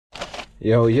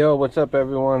Yo, what's up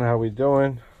everyone? How we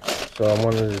doing? So I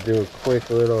wanted to do a quick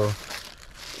little,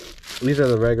 these are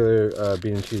the regular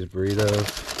bean and cheese burritos.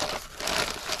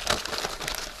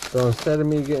 So instead of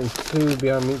me getting 2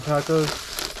 Beyond Meat tacos,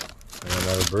 I got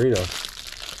another burrito.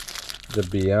 The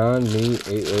Beyond Meat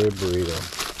 8-layer burrito.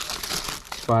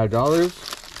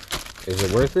 $5. Is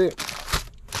it worth it?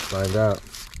 Let's find out.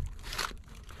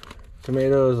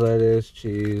 Tomatoes, lettuce,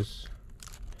 cheese,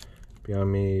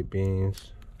 Beyond Meat,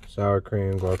 beans, sour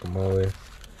cream, guacamole.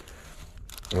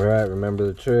 Alright, remember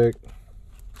the trick.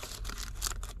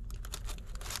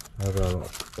 I have an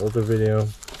older video.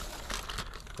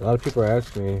 A lot of people are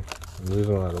asking me, I'm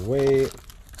losing a lot of weight.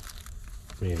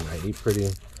 I mean, I eat pretty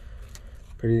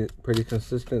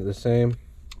consistent, the same.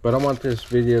 But I want this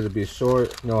video to be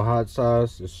short, no hot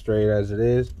sauce, as straight as it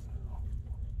is.